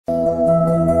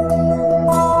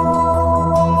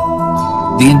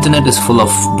The internet is full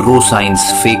of bro science,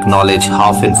 fake knowledge,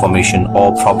 half information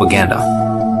or propaganda.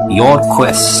 Your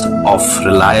quest of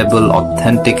reliable,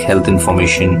 authentic health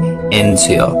information ends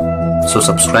here. So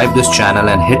subscribe this channel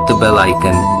and hit the bell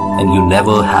icon and you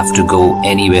never have to go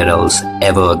anywhere else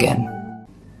ever again.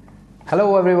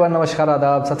 Hello everyone, नमस्कार,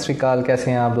 आदाब, सत श्री अकाल।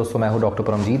 कैसे हैं आप दोस्तों? मैं हूं डॉक्टर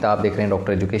परमजीत, आप देख रहे हैं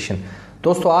डॉक्टर एजुकेशन।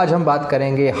 दोस्तों, आज हम बात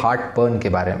करेंगे हार्ट बर्न के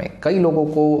बारे में। कई लोगों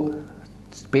को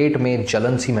पेट में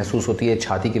जलन सी महसूस होती है,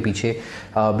 छाती के पीछे,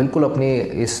 बिल्कुल अपने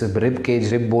इस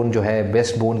रिब बोन जो है,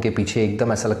 बेस्ट बोन के पीछे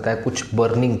एकदम ऐसा लगता है कुछ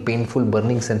बर्निंग, पेनफुल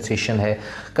बर्निंग सेंसेशन है।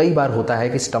 कई बार होता है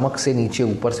कि स्टमक से नीचे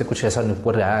ऊपर से कुछ ऐसा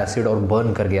ऊपर आया एसिड और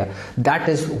बर्न कर गया, दैट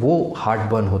इज़ वो हार्ट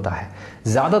बर्न होता है।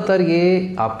 ज़्यादातर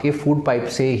ये आपके फूड पाइप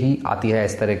से ही आती है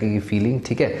इस तरह की फीलिंग,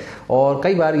 ठीक है। और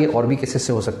कई बार ये और भी केसेस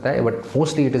से हो सकता है, but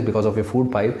mostly it is because of A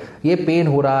food pipe. ये पेन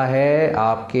हो रहा है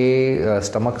आपके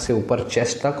स्टमक से ऊपर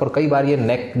चेस्ट तक, और कई बार ये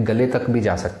नेक, गले तक भी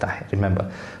जा सकता है,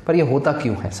 रिमेंबर। पर ये होता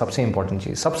क्यों है? सबसे इंपॉर्टेंट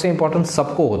चीज़, सबसे इंपॉर्टेंट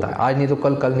सबको होता है, आज नहीं तो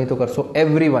कल, कल नहीं तो परसों,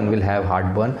 everyone will have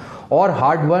heart burn. और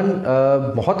हार्ट बर्न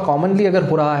बहुत कॉमनली अगर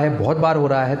हो रहा है, बहुत बार हो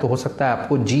रहा है, तो हो सकता है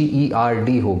आपको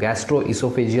GERD हो, गैस्ट्रो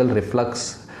इसोफेजियल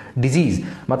रिफ्लक्स डिजीज,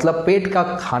 मतलब पेट का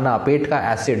खाना, पेट का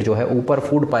एसिड जो है ऊपर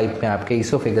फूड पाइप में आपके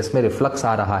इसोफेगस में रिफ्लक्स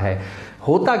आ रहा है।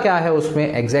 होता क्या है उसमें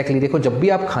एग्जैक्टली देखो, जब भी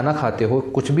आप खाना खाते हो,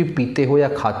 कुछ भी पीते हो या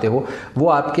खाते हो, वो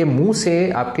आपके मुंह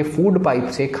से, आपके फूड पाइप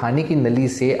से, खाने की नली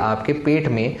से आपके पेट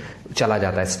में चला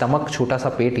जाता है। स्टमक, छोटा सा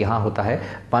पेट यहाँ होता है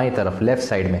बाएं तरफ, लेफ्ट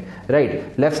साइड में,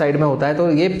 राइट, लेफ्ट साइड में होता है।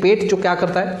 तो ये पेट जो क्या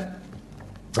करता है,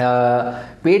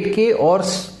 पेट के और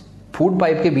फूड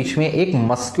पाइप के बीच में एक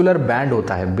मस्कुलर बैंड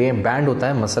होता है, बैंड होता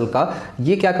है मसल का।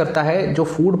 ये क्या करता है, जो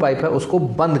फूड पाइप है उसको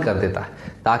बंद कर देता है,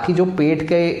 ताकि जो पेट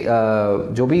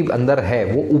के जो भी अंदर है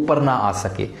वो ऊपर ना आ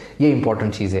सके। ये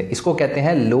इंपॉर्टेंट चीज है, इसको कहते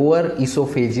हैं लोअर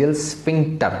इसोफेजियल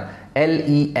स्फिंक्टर,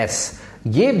 LES।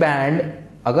 ये बैंड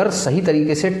अगर सही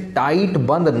तरीके से टाइट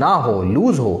बंद ना हो,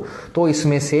 लूज हो, तो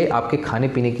इसमें से आपके खाने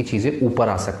पीने की चीज़ें ऊपर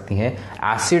आ सकती हैं,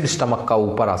 एसिड स्टमक का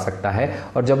ऊपर आ सकता है,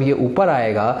 और जब ये ऊपर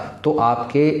आएगा तो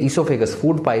आपके इसोफेगस,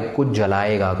 फूड पाइप को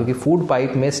जलाएगा, क्योंकि फूड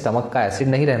पाइप में स्टमक का एसिड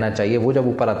नहीं रहना चाहिए। वो जब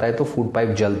ऊपर आता है तो फूड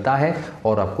पाइप जलता है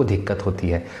और आपको दिक्कत होती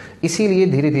है। इसीलिए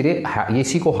धीरे धीरे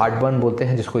इसी को हार्ट बर्न बोलते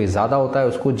हैं, जिसको ये ज़्यादा होता है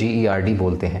उसको GERD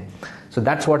बोलते हैं। So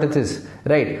that's what it is,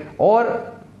 right. और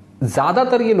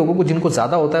ज़्यादातर ये लोगों को, जिनको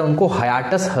ज़्यादा होता है, उनको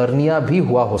हाइएटस हर्निया भी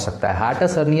हुआ हो सकता है।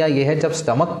 हाइएटस हर्निया ये है जब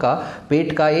स्टमक का,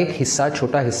 पेट का एक हिस्सा,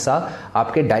 छोटा हिस्सा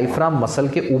आपके डायफ्राम मसल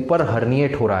के ऊपर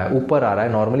हर्निएट हो रहा है, ऊपर आ रहा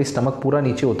है। नॉर्मली स्टमक पूरा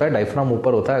नीचे होता है, डायफ्राम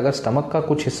ऊपर होता है। अगर स्टमक का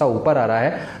कुछ हिस्सा ऊपर आ रहा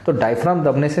है तो डायफ्राम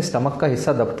दबने से स्टमक का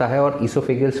हिस्सा दबता है और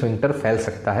इसोफेजियल स्फिंक्टर फैल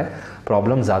सकता है।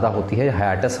 प्रॉब्लम ज़्यादा होती है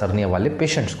हाइएटस हर्निया वाले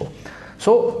पेशेंट्स को।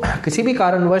 किसी भी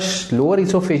कारणवश लोअर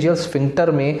इसोफेजियल स्फिंक्टर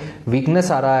में वीकनेस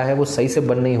आ रहा है, वो सही से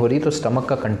बंद नहीं हो रही, तो स्टमक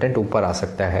का कंटेंट ऊपर आ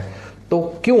सकता है। तो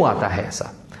क्यों आता है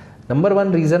ऐसा? नंबर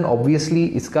 1 रीज़न, ऑब्वियसली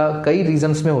इसका कई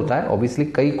रीजंस में होता है। ऑब्वियसली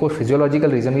कई को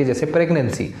फिजियोलॉजिकल रीज़न भी, जैसे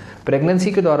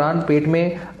प्रेगनेंसी के दौरान पेट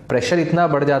में प्रेशर इतना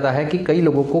बढ़ जाता है कि कई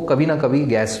लोगों को कभी ना कभी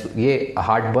गैस, ये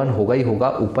हार्ट बर्न होगा ही होगा,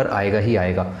 ऊपर आएगा ही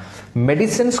आएगा।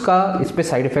 मेडिसिन का इस पर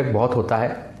साइड इफेक्ट बहुत होता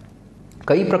है।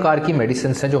 कई प्रकार की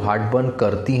मेडिसिन हैं जो हार्ट बर्न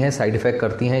करती हैं, साइड इफेक्ट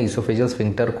करती हैं, इसोफेजियल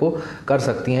स्फिंक्टर को कर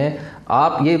सकती हैं।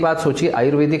 आप ये बात सोचिए,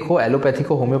 आयुर्वेदिक हो, एलोपैथिक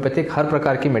हो, होम्योपैथिक, हर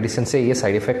प्रकार की मेडिसिन से ये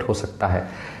साइड इफेक्ट हो सकता है।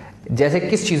 जैसे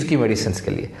किस चीज़ की मेडिसिन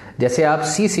के लिए? जैसे आप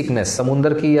सी सिकनेस,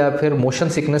 समुद्र की, या फिर मोशन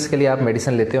सिकनेस के लिए आप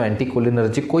मेडिसिन लेते हो, एंटी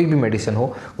कोलिनर्जिक कोई भी मेडिसिन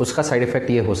हो, उसका साइड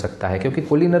इफेक्ट ये हो सकता है, क्योंकि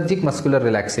कोलिनर्जिक मस्कुलर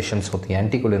रिलैक्सेशंस होती हैं,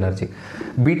 एंटी कोलिनर्जिक।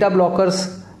 बीटा ब्लॉकर्स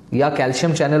या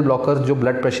कैल्शियम चैनल ब्लॉकर जो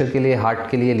ब्लड प्रेशर के लिए, हार्ट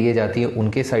के लिए लिए जाती है,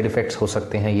 उनके साइड इफ़ेक्ट्स हो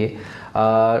सकते हैं ये।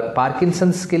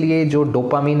 पार्किंसंस के लिए जो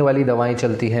डोपामीन वाली दवाएं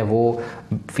चलती हैं, वो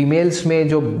फीमेल्स में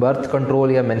जो बर्थ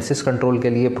कंट्रोल या मेंसेस कंट्रोल के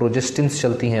लिए प्रोजेस्टिन्स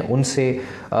चलती हैं, उनसे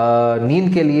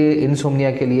नींद के लिए,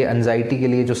 इंसोम्निया के लिए, एंजाइटी के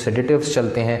लिए जो सेडेटिव्स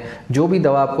चलते हैं, जो भी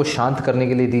दवा आपको शांत करने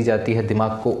के लिए दी जाती है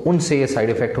दिमाग को, उनसे ये साइड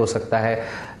इफ़ेक्ट हो सकता है।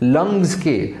 लंग्स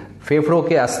के, फेफड़ों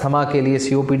के अस्थमा के लिए,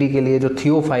 COPD के लिए जो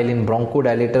थियोफाइलिन,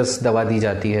 ब्रोंकोडायलेटर्स दवा दी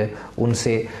जाती है,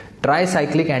 उनसे,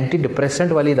 ट्राईसाइक्लिक एंटी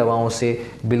डिप्रेसेंट वाली दवाओं से,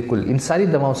 बिल्कुल इन सारी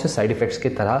दवाओं से साइड इफेक्ट्स की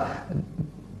तरह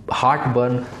हार्ट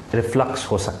बर्न, रिफ्लक्स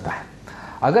हो सकता है।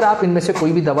 अगर आप इनमें से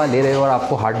कोई भी दवा ले रहे हो और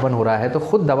आपको हार्ट बर्न हो रहा है, तो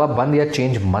खुद दवा बंद या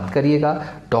चेंज मत करिएगा।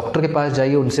 डॉक्टर के पास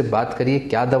जाइए, उनसे बात करिए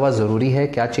क्या दवा ज़रूरी है,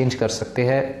 क्या चेंज कर सकते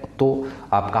हैं, तो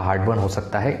आपका हार्ट बर्न हो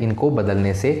सकता है इनको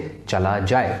बदलने से चला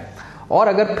जाए। और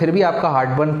अगर फिर भी आपका हार्ट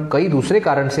बर्न कई दूसरे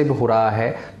कारण से भी हो रहा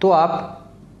है, तो आप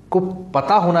को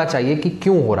पता होना चाहिए कि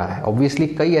क्यों हो रहा है। ऑब्वियसली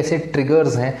कई ऐसे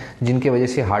ट्रिगर्स हैं जिनके वजह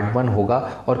से हार्टबर्न होगा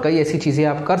और कई ऐसी चीज़ें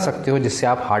आप कर सकते हो जिससे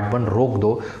आप हार्टबर्न रोक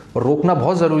दो। रोकना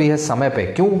बहुत ज़रूरी है समय पे।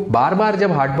 क्यों? बार बार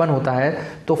जब हार्टबर्न होता है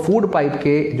तो फूड पाइप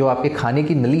के जो आपके खाने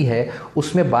की नली है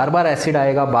उसमें बार बार एसिड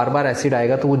आएगा, बार बार एसिड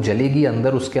आएगा तो वो जलेगी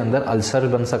अंदर, उसके अंदर अल्सर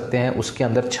बन सकते हैं, उसके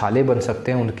अंदर छाले बन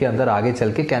सकते हैं, उनके अंदर आगे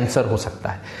चल के कैंसर हो सकता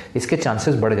है, इसके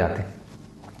चांसेस बढ़ जाते हैं।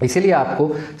 इसीलिए आपको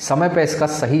समय पर इसका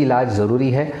सही इलाज ज़रूरी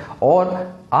है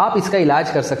और आप इसका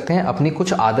इलाज कर सकते हैं अपनी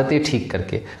कुछ आदतें ठीक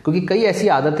करके, क्योंकि कई ऐसी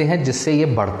आदतें हैं जिससे ये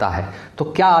बढ़ता है। तो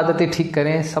क्या आदतें ठीक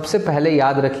करें? सबसे पहले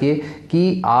याद रखिए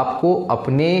कि आपको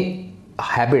अपने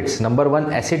हैबिट्स, नंबर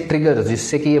 1 ऐसे ट्रिगर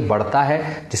जिससे कि ये बढ़ता है,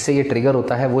 जिससे ये ट्रिगर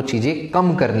होता है, वो चीज़ें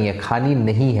कम करनी है, खानी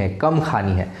नहीं है, कम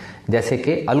खानी है। जैसे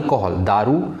कि अल्कोहल,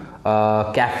 दारू,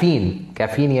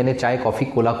 कैफीन यानी चाय, कॉफ़ी,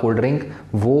 कोला, कोल्ड ड्रिंक,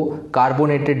 वो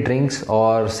कार्बोनेटेड ड्रिंक्स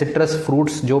और सिट्रस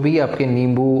फ्रूट्स, जो भी आपके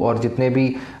नींबू और जितने भी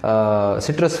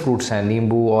सिट्रस फ्रूट्स हैं,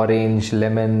 नींबू, ऑरेंज,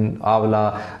 लेमन,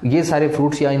 आंवला, ये सारे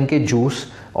फ्रूट्स या इनके जूस,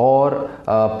 और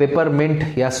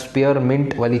पेपरमिंट या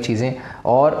स्पेयरमिंट वाली चीज़ें,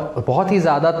 और बहुत ही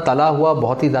ज़्यादा तला हुआ,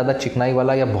 बहुत ही ज़्यादा चिकनाई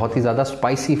वाला या बहुत ही ज़्यादा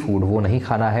स्पाइसी फूड वो नहीं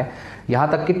खाना है।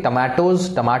 यहाँ तक कि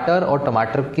टमाटर और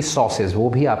टमाटर की सॉसेस वो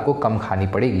भी आपको कम खानी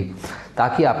पड़ेगी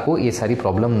ताकि आपको ये सारी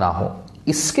प्रॉब्लम ना हो।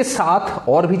 इसके साथ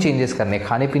और भी चेंजेस करने,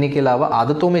 खाने पीने के अलावा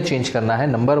आदतों में चेंज करना है।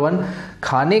 नंबर 1,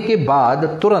 खाने के बाद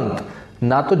तुरंत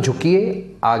ना तो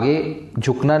झुकिए, आगे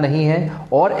झुकना नहीं है,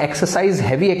 और एक्सरसाइज,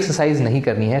 हैवी एक्सरसाइज नहीं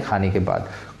करनी है खाने के बाद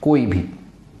कोई भी।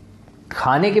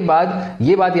 खाने के बाद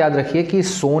ये बात याद रखिए कि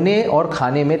सोने और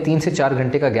खाने में 3 से 4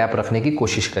 घंटे का गैप रखने की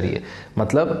कोशिश करिए।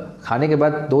 मतलब खाने के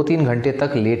बाद 2-3 घंटे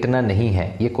तक लेटना नहीं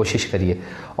है, ये कोशिश करिए।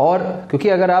 और क्योंकि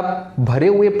अगर आप भरे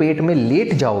हुए पेट में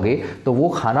लेट जाओगे तो वो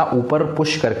खाना ऊपर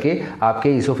पुश करके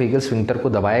आपके इसोफेगल स्फिंक्टर को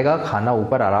दबाएगा, खाना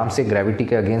ऊपर आराम से ग्रेविटी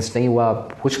के अगेंस्ट नहीं हुआ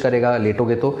पुश करेगा,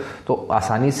 लेटोगे तो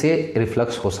आसानी से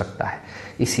रिफ्लक्स हो सकता है।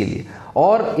 इसीलिए,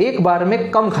 और एक बार में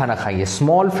कम खाना खाइए,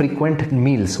 स्मॉल फ्रीक्वेंट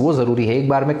मील्स, वो ज़रूरी है। एक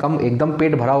बार में कम, एकदम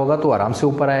पेट भरा होगा तो आराम से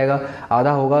ऊपर आएगा,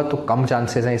 आधा होगा तो कम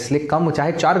चांसेस हैं, इसलिए कम,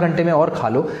 चाहे 4 घंटे में और खा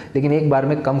लो, लेकिन एक बार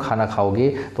में कम खाना खाओगे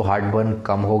तो हार्टबर्न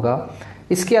कम होगा।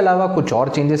 इसके अलावा कुछ और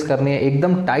चेंजेस करने हैं।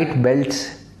 एकदम टाइट बेल्ट्स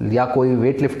या कोई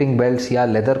वेट लिफ्टिंग बेल्ट्स या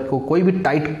लेदर को कोई भी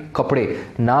टाइट कपड़े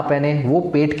ना पहने, वो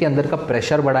पेट के अंदर का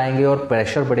प्रेशर बढ़ाएंगे, और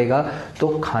प्रेशर बढ़ेगा तो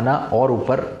खाना और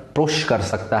ऊपर पुश कर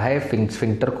सकता है,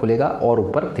 स्फिंक्टर खुलेगा और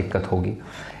ऊपर दिक्कत होगी।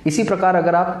 इसी प्रकार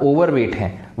अगर आप ओवरवेट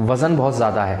हैं, वजन बहुत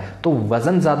ज़्यादा है, तो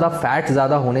वजन ज़्यादा, फैट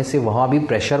ज़्यादा होने से वहाँ भी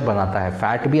प्रेशर बनाता है,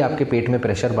 फैट भी आपके पेट में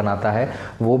प्रेशर बनाता है,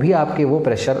 वो भी आपके वो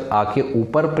प्रेशर आके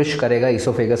ऊपर पुश करेगा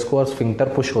इसोफेगस को, और स्फिंक्टर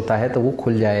पुश होता है तो वो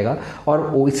खुल जाएगा,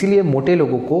 और इसीलिए मोटे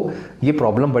लोगों को ये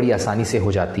प्रॉब्लम बड़ी आसानी से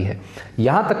हो जाती है।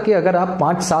 यहाँ तक कि अगर आप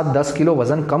 5, 7, 10 किलो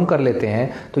वजन कम कर लेते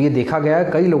हैं तो ये देखा गया है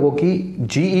कई लोगों की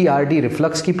GERD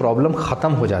रिफ्लक्स की प्रॉब्लम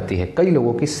खत्म हो जाती है, कई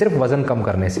लोगों की सिर्फ वजन कम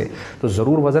करने से। तो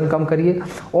ज़रूर वजन कम करिए,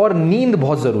 और नींद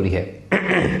बहुत ज़रूरी है।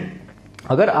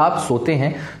 अगर आप सोते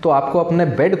हैं तो आपको अपने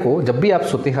बेड को, जब भी आप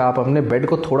सोते हैं, आप अपने बेड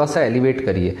को थोड़ा सा एलिवेट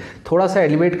करिए, थोड़ा सा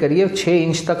एलिवेट करिए। 6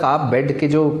 इंच तक आप बेड के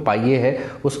जो पाइये है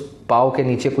उस पाव के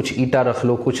नीचे कुछ ईटा रख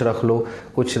लो, कुछ रख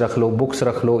लो, बुक्स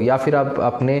रख लो, या फिर आप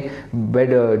अपने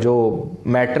बेड जो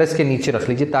मैट्रेस के नीचे रख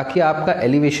लीजिए, ताकि आपका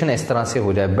एलिवेशन इस तरह से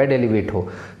हो जाए, बेड एलिवेट हो।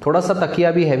 थोड़ा सा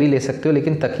तकिया भी हैवी ले सकते हो,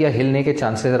 लेकिन तकिया हिलने के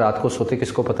चांसेस, रात को सोते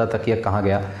किसको पता तकिया कहाँ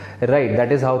गया, right,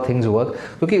 that is how things work.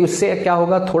 क्योंकि उससे क्या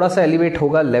होगा, थोड़ा सा एलिवेट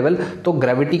होगा लेवल, तो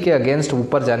ग्रेविटी के अगेंस्ट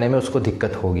ऊपर जाने में उसको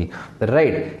दिक्कत होगी,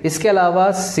 राइट। इसके अलावा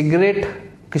सिगरेट,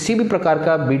 किसी भी प्रकार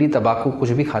का बीड़ी, तंबाकू कुछ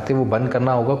भी खाते वो बंद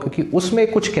करना होगा, क्योंकि उसमें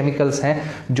कुछ केमिकल्स हैं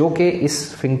जो कि इस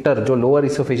स्फिंक्टर, जो लोअर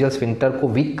इसोफेजियल स्फिंक्टर को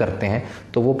वीक करते हैं,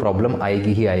 तो वो प्रॉब्लम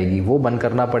आएगी ही आएगी, वो बंद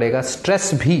करना पड़ेगा।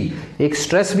 स्ट्रेस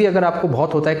भी अगर आपको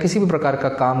बहुत होता है, किसी भी प्रकार का,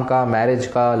 काम का, मैरिज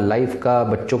का, लाइफ का,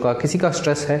 बच्चों का, किसी का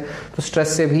स्ट्रेस है, तो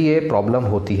स्ट्रेस से भी ये प्रॉब्लम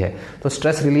होती है। तो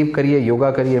स्ट्रेस रिलीव करिए,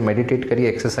 योगा करिए, मेडिटेट करिए,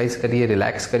 एक्सरसाइज करिए,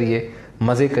 रिलैक्स करिए,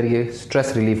 मज़े करिए,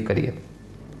 स्ट्रेस रिलीव करिए।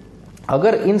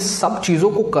 अगर इन सब चीज़ों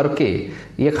को करके,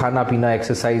 ये खाना पीना,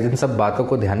 एक्सरसाइज, इन सब बातों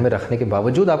को ध्यान में रखने के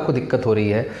बावजूद आपको दिक्कत हो रही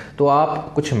है, तो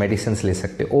आप कुछ मेडिसिन ले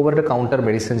सकते हो, ओवर द काउंटर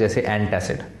मेडिसिन, जैसे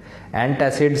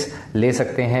एंटासिड्स ले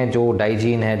सकते हैं, जो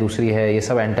डाइजीन है, दूसरी है, ये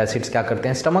सब एंटासिड्स क्या करते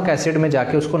हैं, स्टमक एसिड में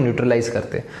जाके उसको न्यूट्रलाइज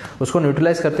करते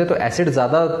हैं, तो एसिड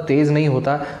ज़्यादा तेज़ नहीं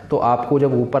होता, तो आपको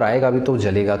जब ऊपर आएगा भी तो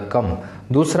जलेगा कम।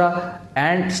 दूसरा,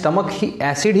 एंड स्टमक ही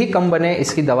एसिड ही कम बने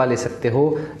इसकी दवा ले सकते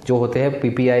हो, जो होते हैं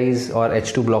पीपीआईज और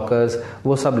H2 ब्लॉकर्स,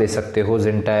 वो सब ले सकते हो,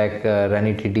 जिंटैक,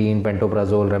 रेनिटिडीन,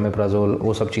 पेंटोप्राजोल, रेमेप्राजोल,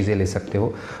 वो सब चीज़ें ले सकते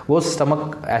हो। वो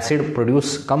स्टमक एसिड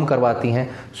प्रोड्यूस कम करवाती हैं,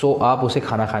 सो आप उसे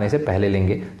खाना खाने से पहले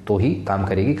लेंगे तो ही काम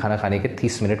करेगी, खाना खाने के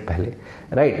 30 मिनट पहले,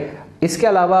 राइट। इसके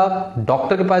अलावा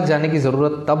डॉक्टर के पास जाने की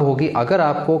ज़रूरत तब होगी अगर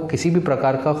आपको किसी भी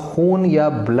प्रकार का खून या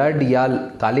ब्लड या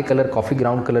काले कलर, कॉफ़ी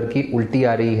ग्राउंड कलर की उल्टी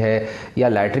आ रही है, या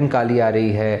लैट्रिन काली आ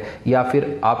रही है, या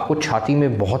फिर आपको छाती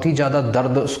में बहुत ही ज़्यादा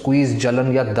दर्द, स्क्वीज,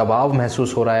 जलन या दबाव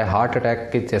महसूस हो रहा है हार्ट अटैक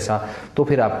के जैसा, तो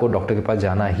फिर आपको डॉक्टर के पास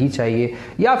जाना ही चाहिए।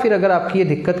 या फिर अगर आपकी ये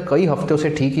दिक्कत कई हफ्तों से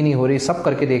ठीक ही नहीं हो रही, सब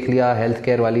करके देख लिया, हेल्थ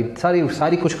केयर वाली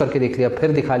सारी कुछ करके देख लिया,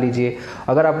 फिर दिखा लीजिए।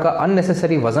 अगर आपका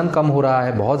अननेसेसरी वजन कम हो रहा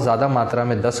है बहुत ज़्यादा मात्रा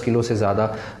में, 10 किलो से ज़्यादा,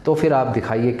 तो फिर आप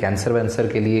दिखाइए कैंसर वैंसर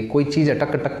के लिए। कोई चीज़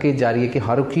अटक के जा रही है कि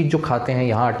हर चीज़ जो खाते हैं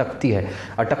यहाँ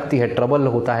अटकती है, ट्रबल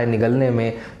होता है निगलने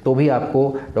में, तो भी आपको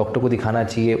डॉक्टर को दिखाना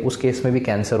चाहिए। उस केस में भी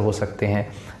कैंसर हो सकते हैं,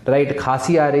 राइट।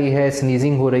 खांसी आ रही है,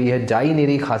 स्नीजिंग हो रही है, जा ही नहीं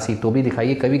रही खांसी, तो भी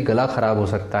दिखाइए। कभी गला खराब हो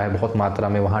सकता है बहुत मात्रा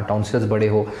में, वहाँ टॉन्सिल्स बड़े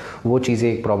हो, वो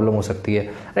चीज़ें एक प्रॉब्लम हो सकती है,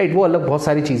 राइट। वो अलग बहुत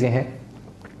सारी चीज़ें हैं।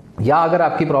 या अगर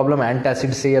आपकी प्रॉब्लम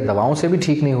एंटासिड से या दवाओं से भी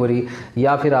ठीक नहीं हो रही,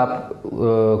 या फिर आप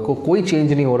को कोई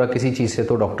चेंज नहीं हो रहा किसी चीज़ से,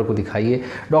 तो डॉक्टर को दिखाइए।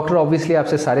 डॉक्टर ऑब्वियसली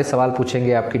आपसे सारे सवाल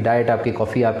पूछेंगे, आपकी डाइट, आपकी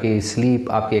कॉफ़ी, आपकी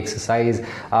स्लीप, आपकी एक्सरसाइज,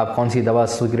 आप कौन सी दवा,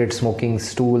 सिगरेट स्मोकिंग,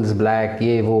 स्टूल्स, ब्लैक,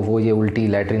 ये वो ये उल्टी,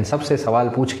 लैट्रिन, सबसे सवाल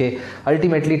पूछ के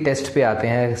अल्टीमेटली टेस्ट पे आते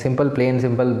हैं। सिंपल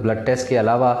ब्लड टेस्ट के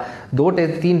अलावा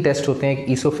 2-3 टेस्ट होते हैं। एक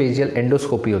ईसोफेजियल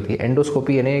एंडोस्कोपी होती है।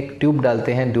 एंडोस्कोपी यानी एक ट्यूब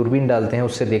डालते हैं, दूरबीन डालते हैं,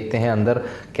 उससे देखते हैं अंदर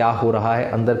क्या हो रहा है,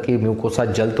 अंदर की म्यूकोसा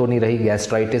जल तो नहीं रही,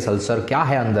 गैस्ट्राइटिस, अल्सर क्या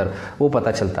है अंदर, वो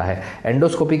पता चलता है।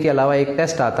 एंडोस्कोपी के अलावा एक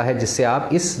टेस्ट आता है जिससे आप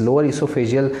इस लोअर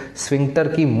ईसोफेजियल स्फिंक्टर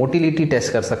की मोटिलिटी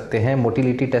टेस्ट कर सकते हैं।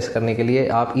 मोटिलिटी टेस्ट करने के लिए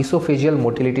आप ईसोफेजियल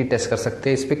मोटिलिटी टेस्ट कर सकते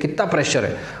हैं, इस पर कितना प्रेशर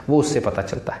है वो उससे पता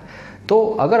चलता है। तो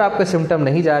अगर आपके सिम्टम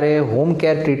नहीं जा रहे, होम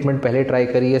केयर ट्रीटमेंट पहले ट्राई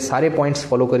करिए, सारे पॉइंट्स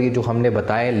फॉलो करिए जो हमने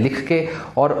बताए लिख के,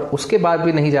 और उसके बाद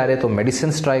भी नहीं जा रहे तो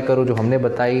मेडिसिन ट्राई करो जो हमने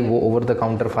बताई, वो ओवर द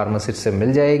काउंटर फार्मासिस्ट से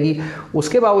मिल जाएगी।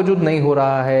 उसके बावजूद नहीं हो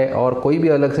रहा है और कोई भी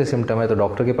अलग से सिम्टम है तो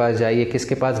डॉक्टर के पास जाइए।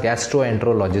 किसके पास?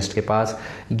 गैस्ट्रोएंट्रोलॉजिस्ट के पास।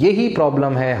 यही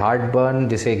प्रॉब्लम है हार्टबर्न,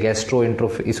 जिसे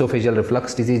गैस्ट्रोइसोफेजियल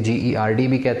रिफ्लक्स डिजीज, GERD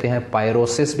भी कहते हैं,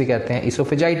 पायरोसिस भी कहते हैं,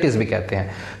 इसोफेजाइटिस भी कहते हैं।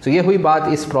 तो ये हुई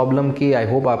बात इस प्रॉब्लम की। आई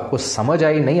होप आपको समझ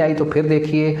आई, नहीं आई तो फिर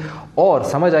देखिए, और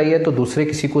समझ आई है तो दूसरे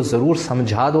किसी को ज़रूर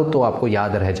समझा दो तो आपको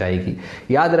याद रह जाएगी।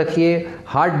 याद रखिए,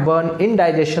 हार्टबर्न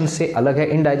इनडाइजेशन से अलग है।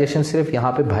 इनडाइजेशन सिर्फ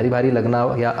यहाँ पे भारी भारी लगना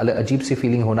या अजीब सी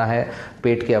फीलिंग होना है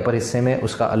पेट के अपर हिस्से में,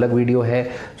 उसका अलग वीडियो है,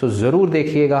 तो ज़रूर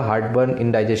देखिएगा। हार्टबर्न,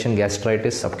 इनडाइजेशन,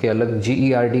 गैस्ट्राइटिस सबके अलग,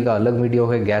 GERD का अलग वीडियो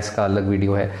है, गैस का अलग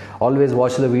वीडियो है। Always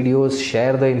watch the videos,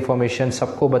 share the information,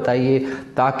 सबको बताइए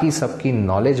ताकि सबकी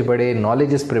नॉलेज बढ़े।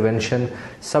 Knowledge is prevention.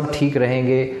 सब ठीक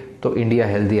रहेंगे तो इंडिया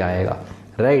हेल्दी आएगा,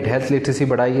 राइट। हेल्थ लिटरेसी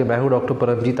बढ़ाइए। मैं हूँ डॉक्टर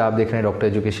परमजीत, आप देख रहे हैं doctor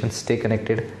education. Stay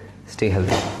connected, stay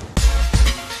healthy.